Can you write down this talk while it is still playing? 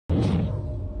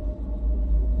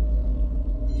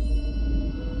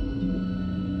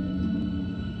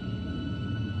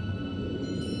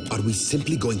Are we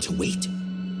simply going to wait?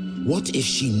 What if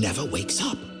she never wakes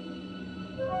up?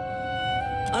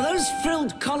 Are those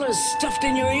frilled collars stuffed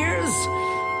in your ears?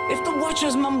 If the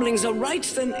Watcher's mumblings are right,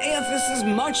 then Aeldys is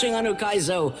marching on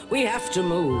Ukaizo. We have to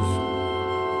move.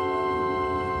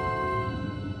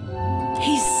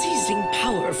 He's seizing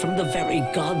power from the very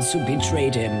gods who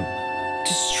betrayed him,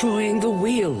 destroying the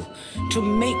wheel to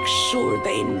make sure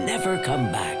they never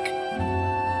come back.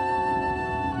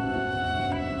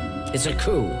 It's a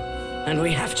coup, and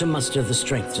we have to muster the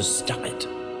strength to stop it.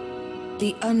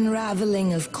 The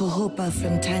unraveling of Kohopa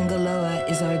from Tangaloa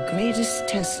is our greatest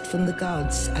test from the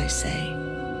gods, I say.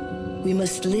 We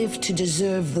must live to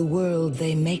deserve the world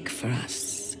they make for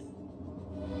us.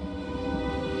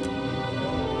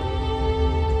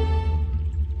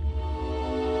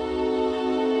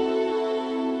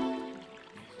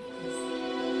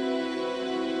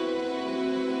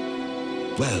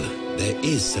 Well, there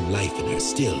is some life in her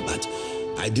still, but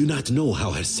I do not know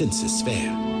how her senses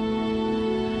fare.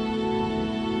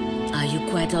 Are you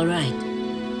quite all right?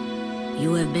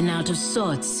 You have been out of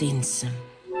sorts since...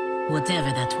 whatever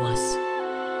that was.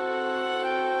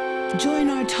 Join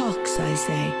our talks, I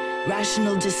say.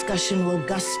 Rational discussion will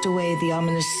gust away the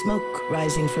ominous smoke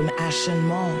rising from Ashen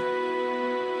Maw.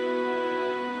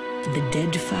 The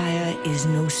dead fire is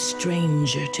no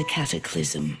stranger to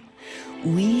cataclysm.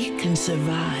 We can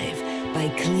survive by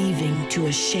cleaving to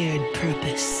a shared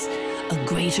purpose, a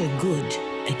greater good,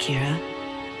 Akira.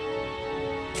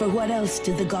 For what else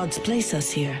did the gods place us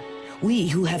here? We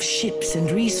who have ships and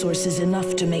resources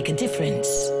enough to make a difference.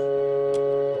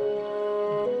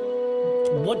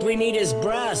 What we need is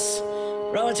brass.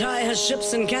 Roatai has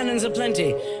ships and cannons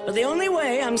aplenty, but the only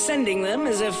way I'm sending them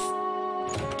is if...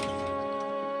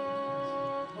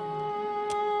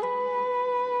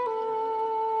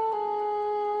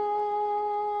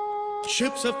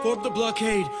 Ships have formed a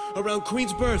blockade around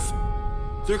Queen's Berth.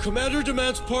 Their commander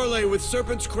demands parley with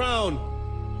Serpent's Crown.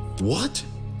 What?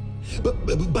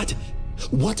 But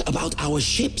what about our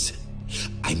ships?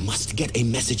 I must get a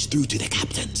message through to the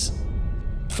captains.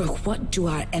 For what do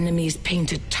our enemies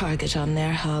paint a target on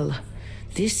their hull?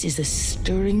 This is a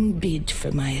stirring bid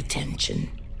for my attention.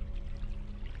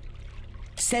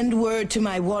 Send word to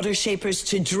my water shapers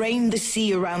to drain the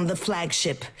sea around the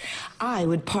flagship. I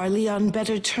would parley on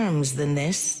better terms than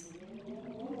this.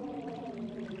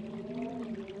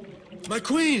 My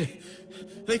queen!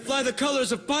 They fly the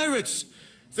colors of pirates!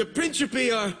 The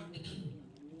Principi are...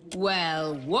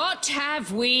 Well, what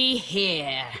have we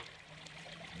here?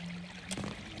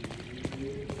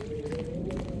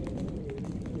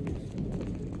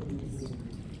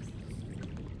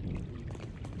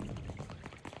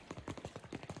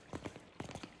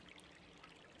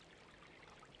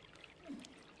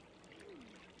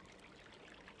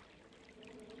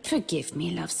 Forgive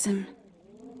me, lovesome,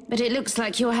 but it looks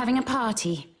like you're having a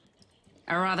party.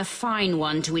 A rather fine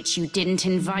one to which you didn't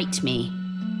invite me.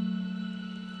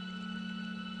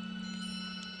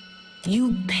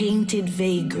 You painted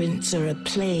vagrants are a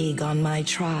plague on my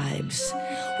tribes.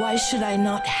 Why should I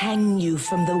not hang you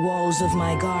from the walls of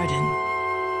my garden?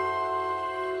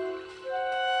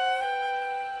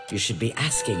 You should be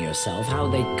asking yourself how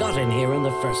they got in here in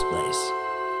the first place.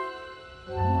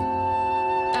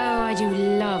 Oh, I do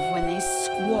love when they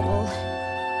squabble.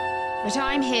 But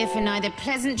I'm here for neither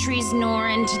pleasantries nor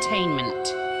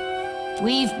entertainment.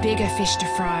 We've bigger fish to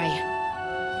fry.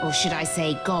 Or should I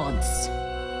say gods.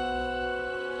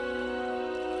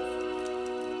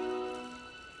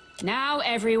 Now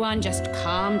everyone just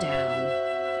calm down.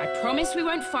 I promise we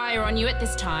won't fire on you at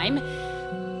this time.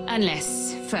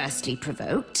 Unless firstly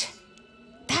provoked.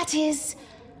 That is,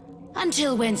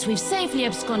 until once we've safely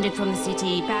absconded from the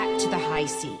city back to the high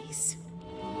seas.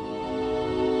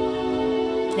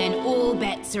 Then all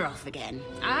bets are off again,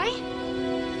 aye?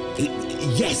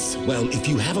 Yes, well, if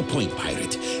you have a point,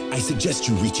 pirate, I suggest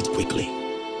you reach it quickly.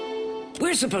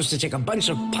 We're supposed to take a bunch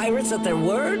of pirates at their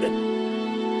word?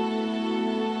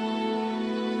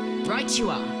 Right you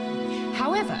are.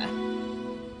 However,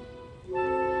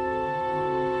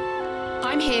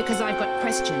 I'm here because I've got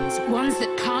questions, ones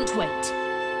that can't wait.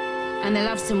 And the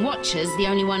lovesome Watcher's the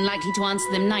only one likely to answer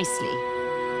them nicely.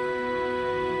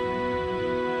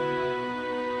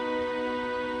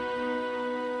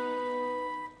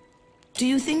 Do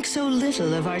you think so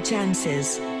little of our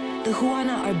chances? The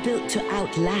Huana are built to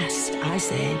outlast, I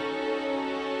say.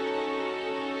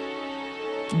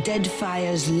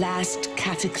 Deadfire's last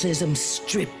cataclysm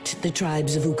stripped the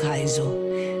tribes of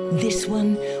Ukaizo. This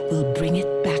one will bring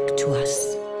it back to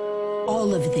us.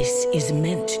 All of this is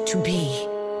meant to be.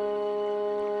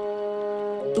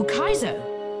 Ukaizo?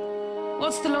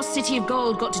 What's the lost city of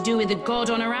gold got to do with a god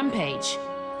on a rampage?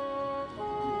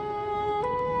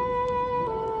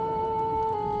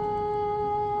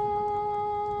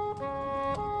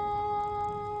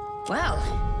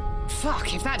 Well,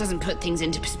 fuck if that doesn't put things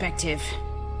into perspective.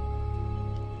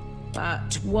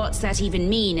 But what's that even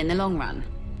mean in the long run?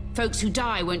 Folks who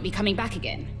die won't be coming back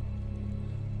again.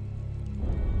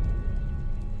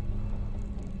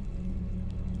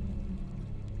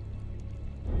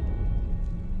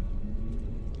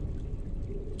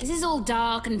 This is all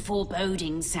dark and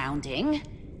foreboding sounding.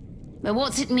 But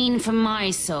what's it mean for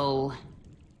my soul?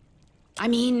 I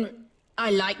mean, I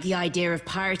like the idea of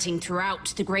pirating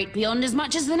throughout the Great Beyond as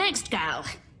much as the next gal.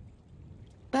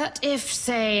 But if,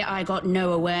 say, I got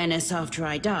no awareness after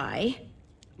I die,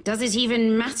 does it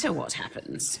even matter what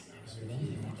happens?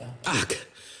 Ak,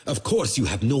 of course you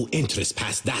have no interest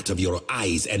past that of your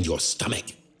eyes and your stomach.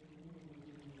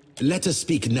 Let us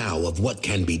speak now of what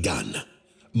can be done.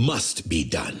 Must be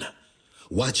done.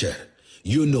 Watcher,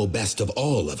 you know best of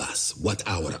all of us what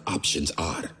our options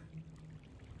are.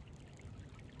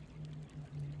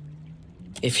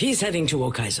 If he's heading to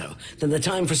Okaizo, then the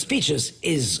time for speeches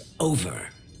is over.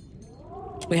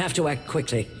 We have to act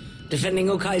quickly. Defending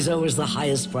Okaizo is the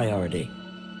highest priority.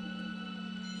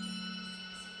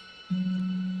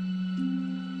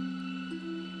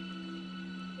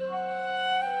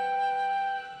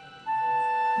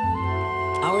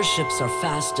 Our ships are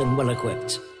fast and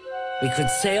well-equipped. We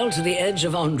could sail to the edge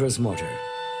of Ondra's mortar.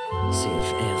 See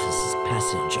if Aeldys'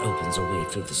 passage opens a way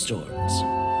through the storms.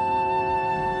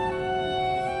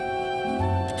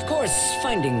 Of course,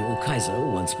 finding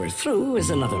Okaizo once we're through is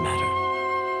another matter.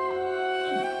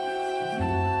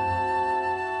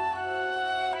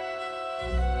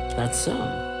 That's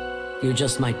so. You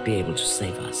just might be able to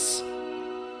save us.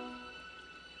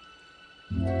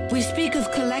 We speak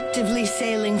of collectively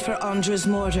sailing for Ondra's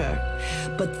mortar,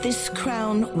 but this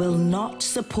crown will not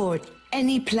support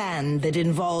any plan that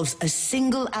involves a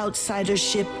single outsider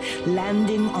ship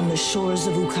landing on the shores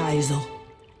of Okaizo.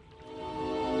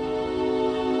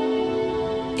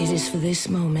 It is for this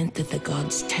moment that the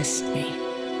gods test me.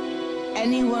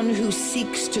 Anyone who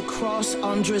seeks to cross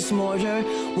Ondra's mortar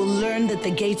will learn that the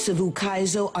gates of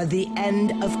Okaizo are the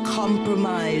end of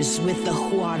compromise with the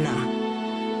Huana.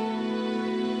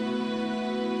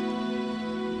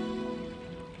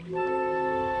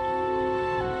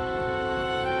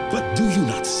 But do you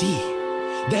not see?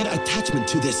 Their attachment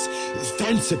to this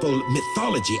fanciful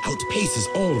mythology outpaces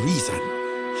all reason.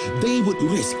 They would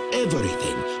risk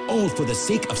everything, all for the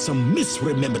sake of some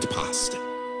misremembered past.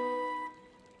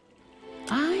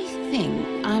 I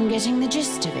think I'm getting the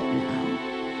gist of it now.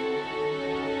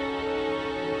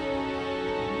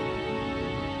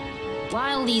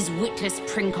 While these witless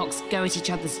princocks go at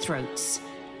each other's throats,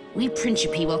 we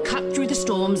Principi will cut through the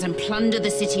storms and plunder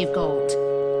the City of Gold.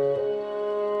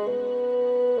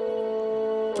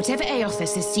 Whatever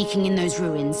Aeldys is seeking in those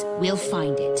ruins, we'll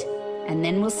find it, and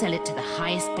then we'll sell it to the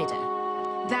highest bidder.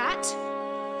 That,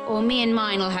 or me and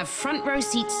mine will have front row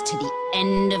seats to the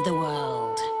end of the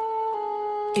world.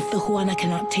 If the Huana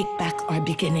cannot take back our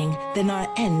beginning, then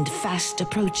our end fast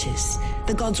approaches.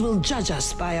 The gods will judge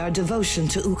us by our devotion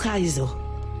to Okaizo.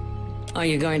 Are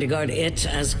you going to guard it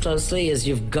as closely as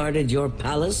you've guarded your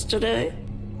palace today?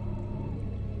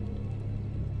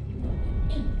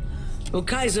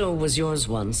 Okaizo was yours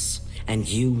once, and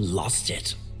you lost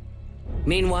it.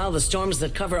 Meanwhile, the storms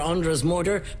that cover Ondra's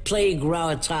mortar plague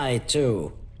Rauatai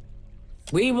too.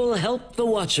 We will help the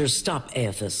Watchers stop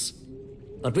Aeldys,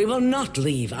 but we will not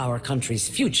leave our country's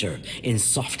future in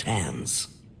soft hands.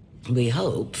 We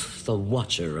hope the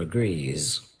Watcher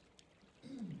agrees.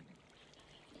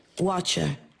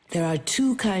 Watcher, there are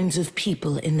two kinds of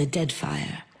people in the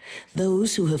Deadfire.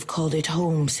 Those who have called it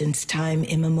home since time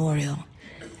immemorial,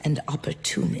 and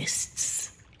opportunists.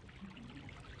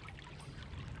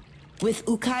 With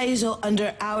Okaizo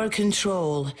under our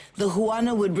control, the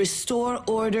Huana would restore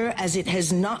order as it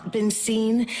has not been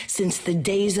seen since the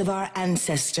days of our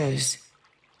ancestors.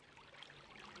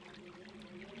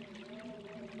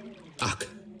 Ak,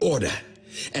 order.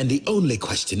 And the only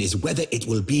question is whether it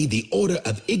will be the order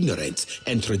of ignorance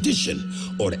and tradition,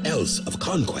 or else of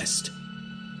conquest.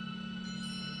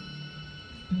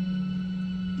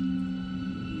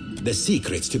 The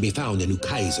secrets to be found in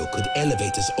Okaizo could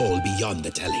elevate us all beyond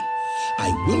the telling. I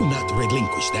will not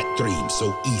relinquish that dream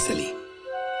so easily.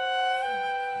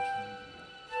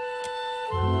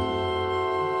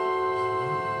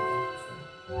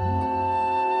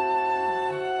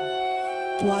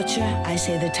 Watcher, I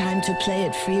say the time to play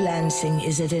at freelancing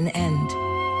is at an end.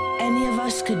 Any of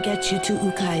us could get you to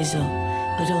Okaizo,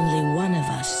 but only one of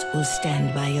us will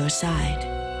stand by your side.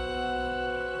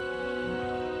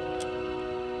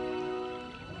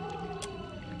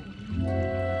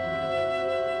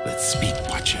 Let's speak,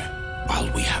 Watcher,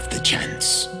 while we have the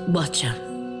chance. Watcher,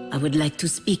 I would like to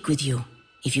speak with you,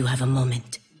 if you have a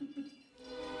moment.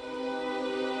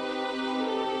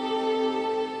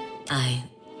 I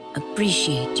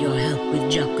appreciate your help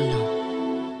with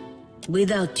Jokulon.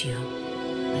 Without you,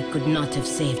 I could not have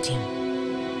saved him.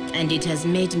 And it has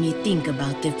made me think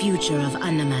about the future of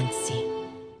Anamancy,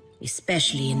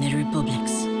 especially in the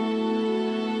Republics.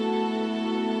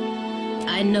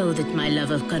 I know that my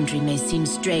love of country may seem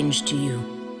strange to you.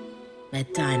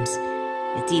 At times,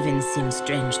 it even seems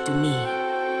strange to me.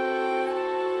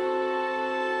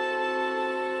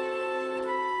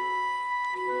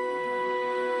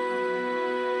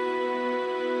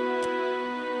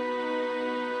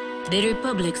 The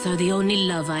Republics are the only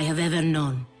love I have ever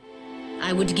known.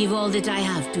 I would give all that I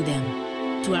have to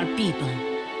them, to our people,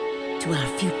 to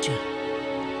our future.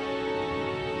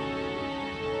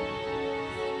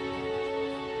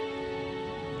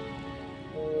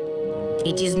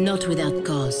 It is not without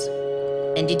cause,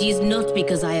 and it is not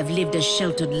because I have lived a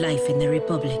sheltered life in the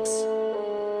Republics.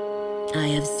 I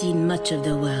have seen much of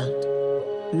the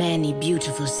world, many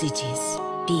beautiful cities,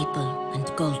 people, and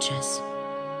cultures.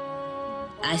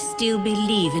 I still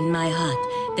believe in my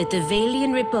heart that the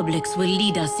Valian Republics will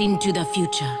lead us into the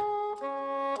future.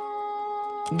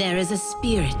 There is a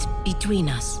spirit between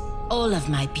us, all of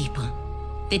my people,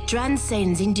 that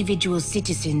transcends individual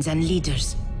citizens and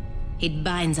leaders. It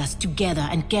binds us together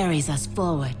and carries us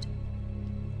forward.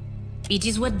 It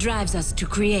is what drives us to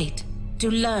create, to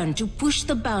learn, to push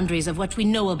the boundaries of what we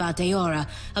know about Eora,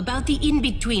 about the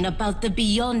in-between, about the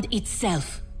beyond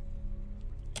itself.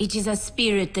 It is a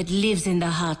spirit that lives in the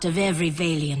heart of every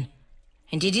Valian,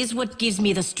 and it is what gives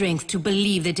me the strength to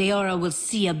believe that Eora will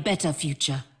see a better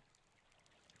future.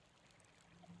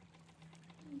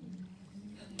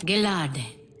 Gelarde.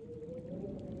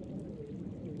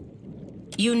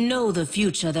 You know the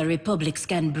future the Republics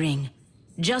can bring,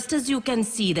 just as you can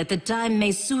see that the time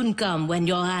may soon come when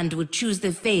your hand will choose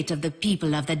the fate of the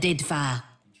people of the Deadfire.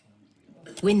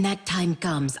 When that time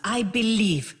comes, I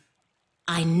believe,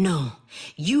 I know,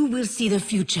 you will see the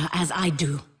future as I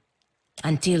do.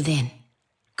 Until then,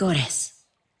 Gores.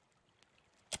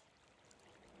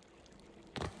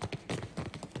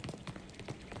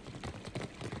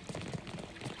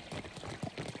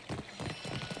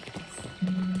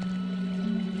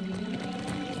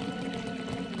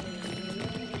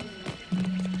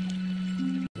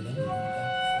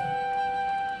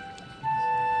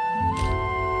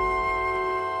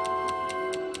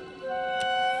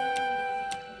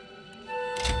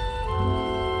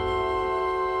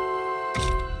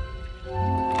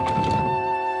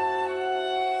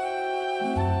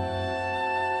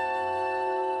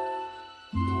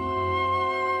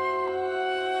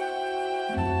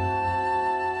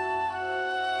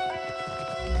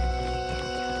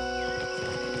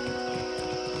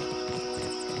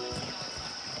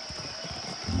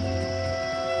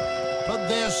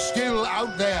 They're still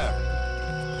out there.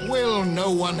 Will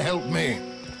no one help me?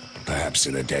 Perhaps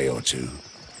in a day or two.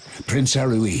 Prince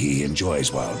Haruihi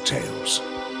enjoys wild tales.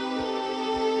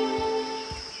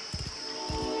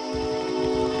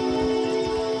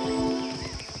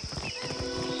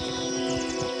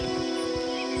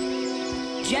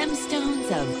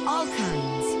 Gemstones of all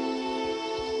kinds.